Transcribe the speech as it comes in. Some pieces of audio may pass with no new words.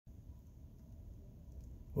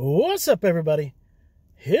What's up, everybody?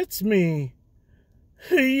 It's me,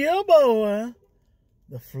 your boy,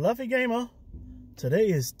 the Fluffy Gamer. Today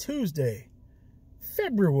is Tuesday,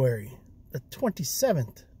 February the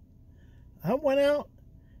 27th. I went out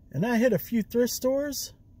and I hit a few thrift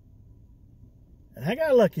stores, and I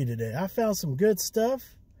got lucky today. I found some good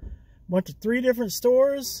stuff. Went to 3 different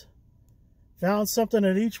stores, found something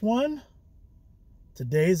at each one.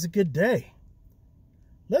 Today's a good day.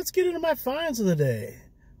 Let's get into my finds of the day.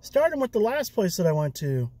 Starting with the last place that I went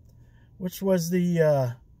to, which was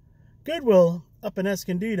the Goodwill up in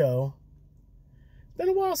Escondido. Been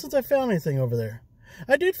a while since I found anything over there.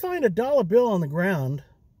 I did find a dollar bill on the ground.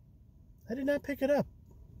 I did not pick it up.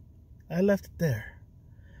 I left it there.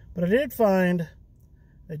 But I did find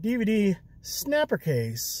a DVD snapper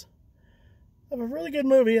case of a really good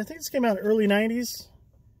movie. I think this came out in the early 90s.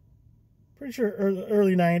 Pretty sure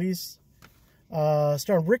early 90s.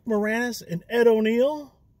 Starring Rick Moranis and Ed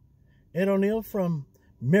O'Neill. Ed O'Neill from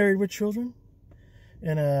Married with Children.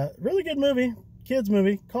 And a really good movie, kids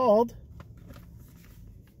movie, called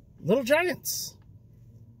Little Giants.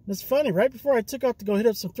 And it's funny, right before I took off to go hit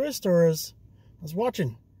up some thrift stores, I was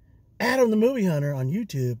watching Adam the Movie Hunter on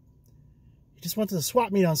YouTube. He just went to the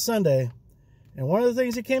swap meet on Sunday, and one of the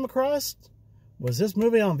things he came across was this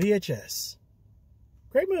movie on VHS.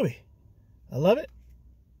 Great movie. I love it.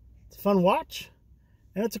 It's a fun watch,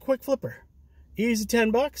 and it's a quick flipper. Easy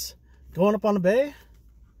 10 bucks. Going up on the bay.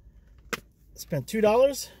 Spent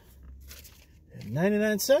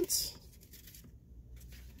 $2.99.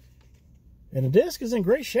 And the disc is in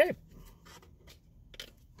great shape.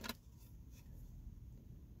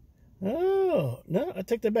 Oh, no, I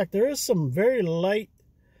take that back. There is some very light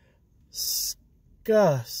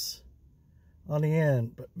scuffs on the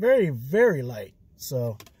end, but very, very light.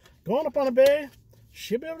 So, going up on the bay,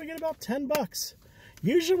 should be able to get about 10 bucks.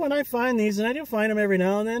 Usually when I find these, and I do find them every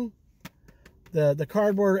now and then, the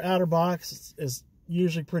cardboard outer box is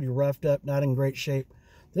usually pretty roughed up, not in great shape.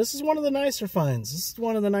 This is one of the nicer finds. This is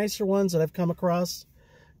one of the nicer ones that I've come across.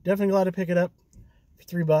 Definitely glad to pick it up for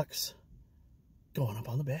 3 bucks. Going up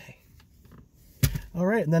on the bay. All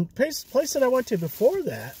right, and then place that I went to before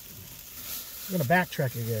that, I'm going to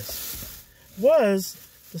backtrack, I guess, was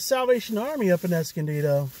the Salvation Army up in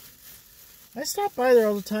Escondido. I stop by there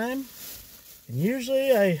all the time, and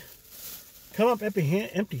usually I come up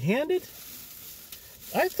empty-handed.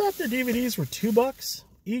 I thought the DVDs were 2 bucks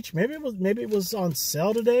each. Maybe it was on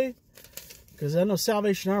sale today, because I know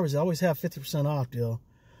Salvation Armies always have 50% off deal.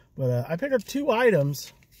 But I picked up 2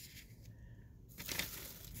 items,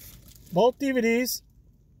 both DVDs,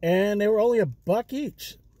 and they were only $1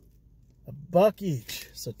 each. $1 each.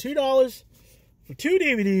 So $2 for 2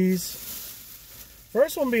 DVDs.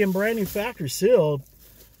 First one being brand new factory sealed.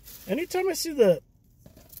 Anytime I see the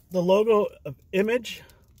logo of Image,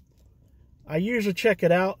 I usually check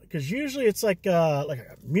it out, because usually it's like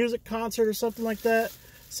a music concert or something like that.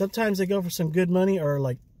 Sometimes they go for some good money, or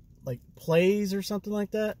like plays or something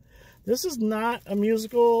like that. This is not a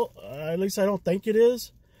musical, at least I don't think it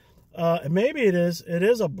is. And maybe it is. It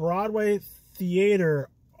is a Broadway theater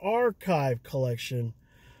archive collection.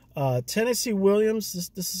 Tennessee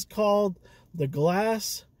Williams. This is called The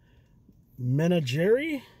Glass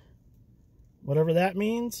Menagerie, whatever that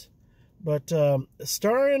means. But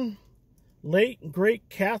starring late great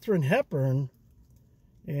Katharine Hepburn,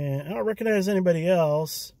 and I don't recognize anybody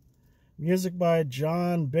else. Music by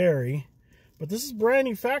John Barry, but this is brand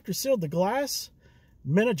new factory sealed. The Glass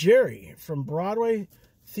Menagerie from Broadway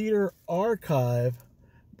Theater Archive,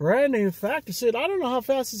 brand new factory sealed. I don't know how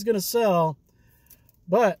fast it's going to sell,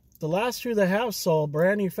 but the last 2 that have sold,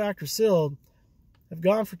 brand new factory sealed, have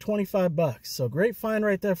gone for 25 bucks. So great find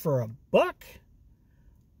right there for $1.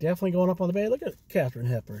 Definitely going up on the bay. Look at Katharine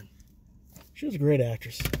Hepburn. She was a great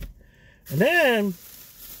actress. And then,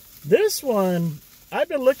 this one, I've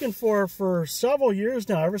been looking for several years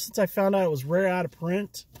now, ever since I found out it was rare out of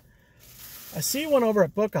print. I see one over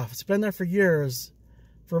at Book Off. It's been there for years.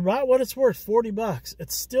 For about what it's worth, 40 bucks.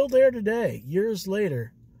 It's still there today, years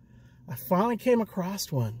later. I finally came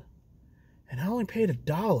across one, and I only paid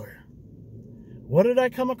 $1. What did I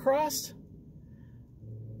come across?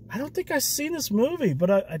 I don't think I've seen this movie,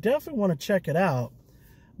 but I definitely want to check it out.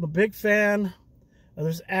 I'm a big fan of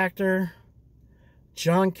this actor,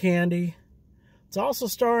 John Candy. It's also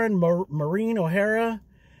starring Maureen O'Hara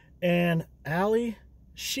and Ali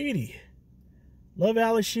Sheedy. Love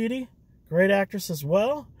Ali Sheedy. Great actress as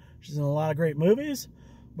well. She's in a lot of great movies.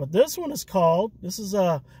 But this one is called, this is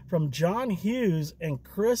from John Hughes and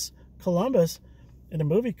Chris Columbus, in a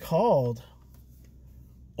movie called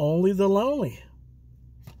Only the Lonely.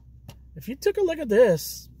 If you took a look at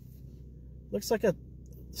this, looks like a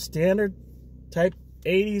standard type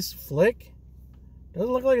 80s flick.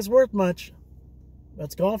 Doesn't look like it's worth much, but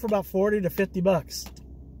it's going for about 40 to 50 bucks.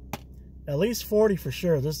 At least 40 for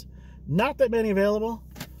sure. There's not that many available,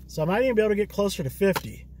 so I might even be able to get closer to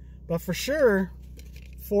 50. But for sure,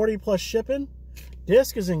 40 plus shipping.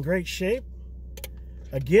 Disc is in great shape.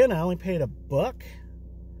 Again, I only paid $1.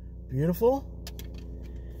 Beautiful.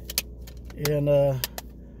 And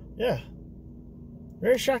yeah,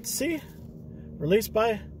 very shocked to see. Released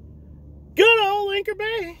by good old Anchor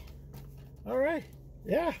Bay. All right,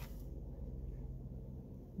 yeah.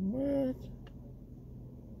 What?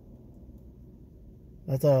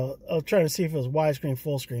 I was trying to see if it was widescreen,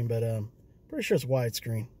 full screen, but pretty sure it's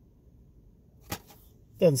widescreen.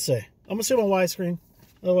 Doesn't say. I'm assuming widescreen.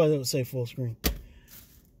 Otherwise, it would say full screen.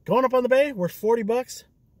 Going up on the bay, worth 40 bucks.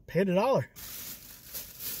 Paid $1.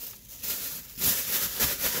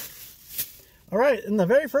 All right, and the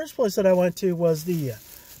very first place that I went to was the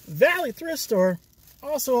Valley Thrift Store,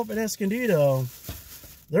 also up in Escondido.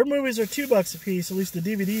 Their movies are $2 a piece, at least the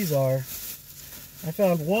DVDs are. I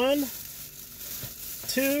found 1,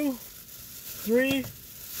 2, 3,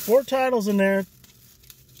 4 titles in there.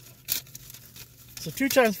 So 2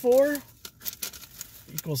 times 4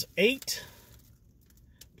 equals 8,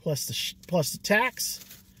 plus the tax.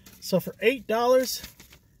 So for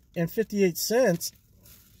 $8.58,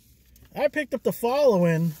 I picked up the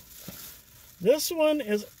following. This one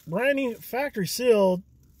is brand new, factory sealed.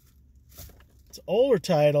 It's an older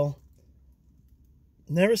title.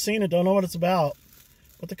 Never seen it, don't know what it's about.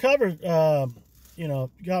 But the cover, you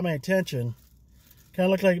know, got my attention. Kind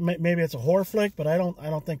of looked like maybe it's a horror flick, but I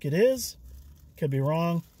don't think it is. Could be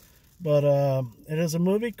wrong. But it is a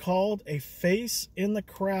movie called A Face in the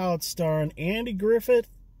Crowd, starring Andy Griffith,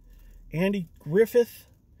 and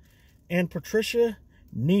Patricia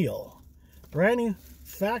Neal. Brand new,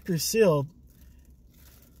 factory sealed.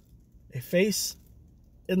 A Face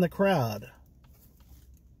in the Crowd.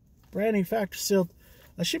 Brand new, factory sealed.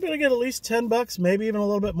 I should be able to get at least 10 bucks, maybe even a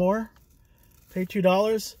little bit more. Paid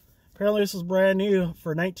 $2. Apparently this is brand new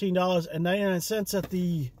for $19.99 at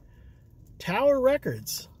the Tower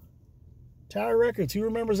Records. Tower Records, who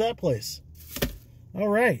remembers that place? All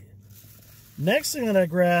right. Next thing that I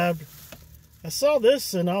grabbed, I saw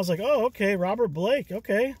this and I was like, oh, okay, Robert Blake,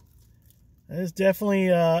 okay. That is definitely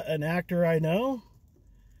an actor I know.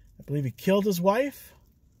 I believe he killed his wife.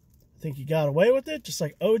 I think he got away with it, just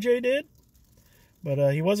like OJ did.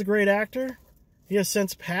 But he was a great actor. He has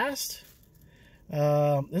since passed.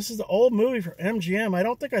 This is the old movie for MGM. I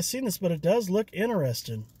don't think I've seen this, but it does look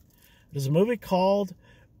interesting. It is a movie called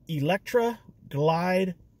Electra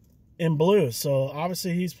Glide in Blue. So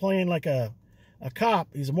obviously he's playing like a cop.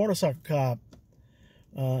 He's a motorcycle cop.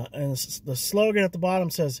 And the slogan at the bottom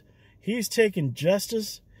says, he's taking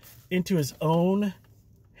justice into his own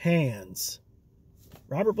hands.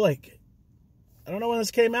 Robert Blake. I don't know when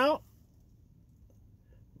this came out.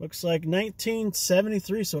 Looks like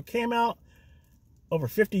 1973. So it came out over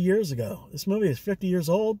 50 years ago. This movie is 50 years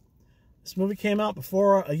old. This movie came out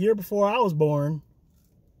a year before I was born.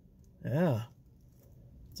 Yeah.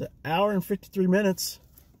 It's an hour and 53 minutes.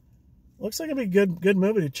 Looks like it'd be a good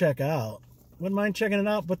movie to check out. Wouldn't mind checking it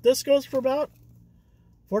out. But this goes for about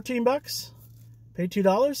 14 bucks. Paid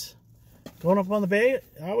 $2. Going up on the bay.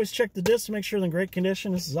 I always check the disc to make sure they're in great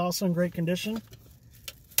condition. This is also in great condition.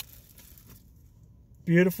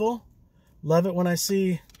 Beautiful. Love it when I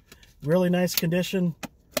see really nice condition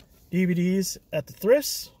DVDs at the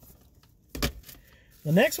thrifts.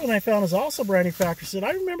 The next one I found is also brand new factory sealed. I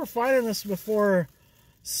remember finding this before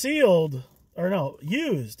sealed, or no,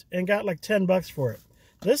 used, and got like 10 bucks for it.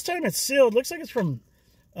 This time it's sealed. Looks like it's from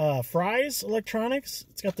Fry's Electronics.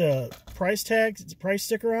 It's got the price tag, it's a price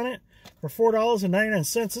sticker on it for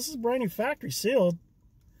 $4.99. This is brand new factory sealed.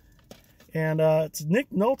 And it's a Nick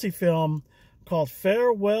Nolte film called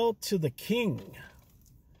Farewell to the King.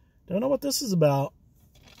 Don't know what this is about,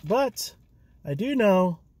 but I do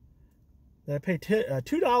know that I paid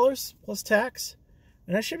 $2 plus tax,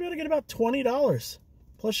 and I should be able to get about $20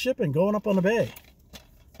 plus shipping going up on the bay.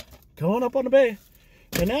 Going up on the bay.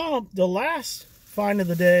 And now the last find of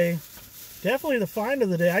the day, definitely the find of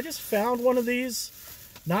the day. I just found one of these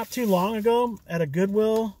not too long ago at a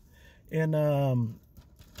Goodwill in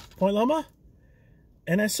Point Loma,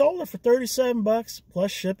 and I sold it for 37 bucks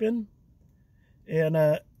plus shipping. And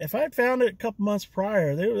if I had found it a couple months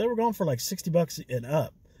prior, they were going for like 60 bucks and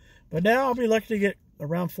up. But now I'll be lucky to get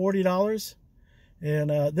around $40.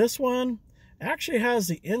 And this one actually has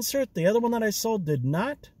the insert. The other one that I sold did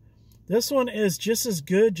not. This one is just as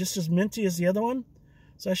good, just as minty as the other one.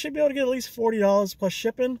 So I should be able to get at least $40 plus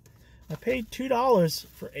shipping. I paid $2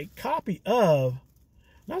 for a copy of,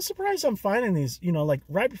 I'm surprised I'm finding these, you know, like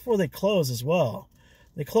right before they close as well.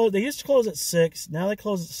 They used to close at 6. Now they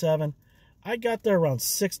close at 7. I got there around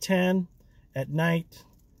 6:10 at night,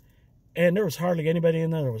 and there was hardly anybody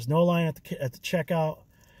in there. There was no line at the checkout.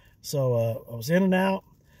 So I was in and out.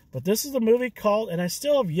 But this is the movie called, and I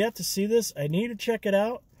still have yet to see this. I need to check it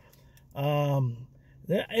out.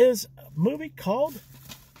 There is a movie called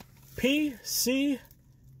PCU.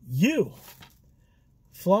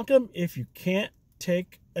 Flunk 'em if you can't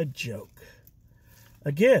take a joke.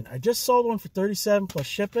 Again, I just sold one for $37 plus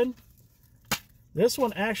shipping. This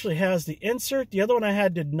one actually has the insert. The other one I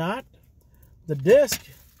had did not. The disc,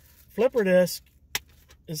 flipper disc,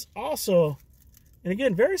 is also, and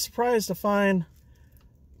again, very surprised to find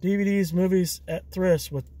DVDs, movies at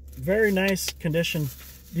thrifts with very nice condition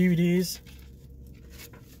DVDs.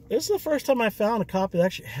 This is the first time I found a copy that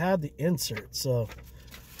actually had the insert. So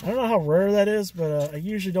I don't know how rare that is, but I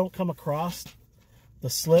usually don't come across the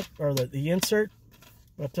slip or the insert.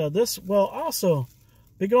 But this will also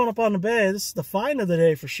be going up on the bay. This is the find of the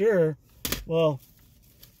day for sure. Well,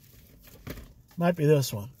 might be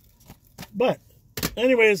this one. But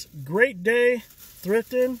anyways, great day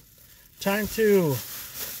thrifting. Time to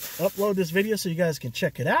upload this video so you guys can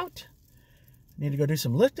check it out. Need to go do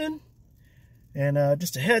some lifting. And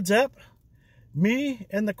just a heads up, me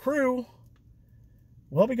and the crew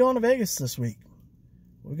will be going to Vegas this week.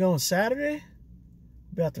 We're going Saturday,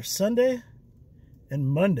 we'll be out there Sunday and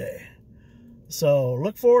Monday. So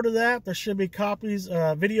look forward to that. There should be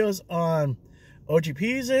videos on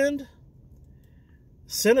OGP's end.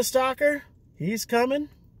 Cinestalker, he's coming.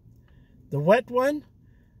 The wet one,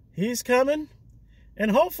 he's coming.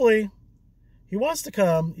 And hopefully, he wants to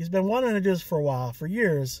come. He's been wanting to do this for a while, for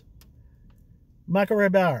years. Michael Ray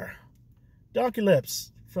Bauer. Donkey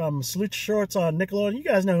Lips from Salute Shorts on Nickelodeon. You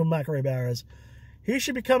guys know who Michael Ray Bauer is. He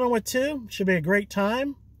should be coming with too. Should be a great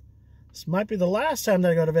time. This might be the last time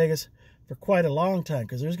that I go to Vegas for quite a long time,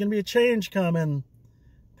 because there's going to be a change coming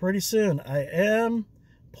pretty soon. I am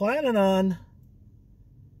planning on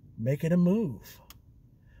making a move.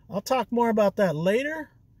 I'll talk more about that later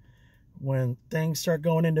when things start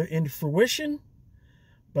going into fruition.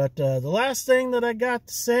 But the last thing that I got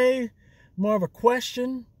to say, more of a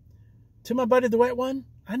question to my buddy the wet one.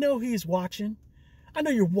 I know he's watching. I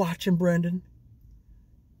know you're watching, Brendan.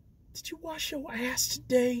 Did you wash your ass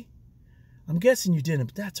today? I'm guessing you didn't,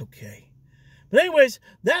 but that's okay. But anyways,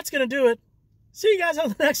 that's going to do it. See you guys on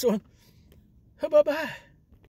the next one. Bye-bye.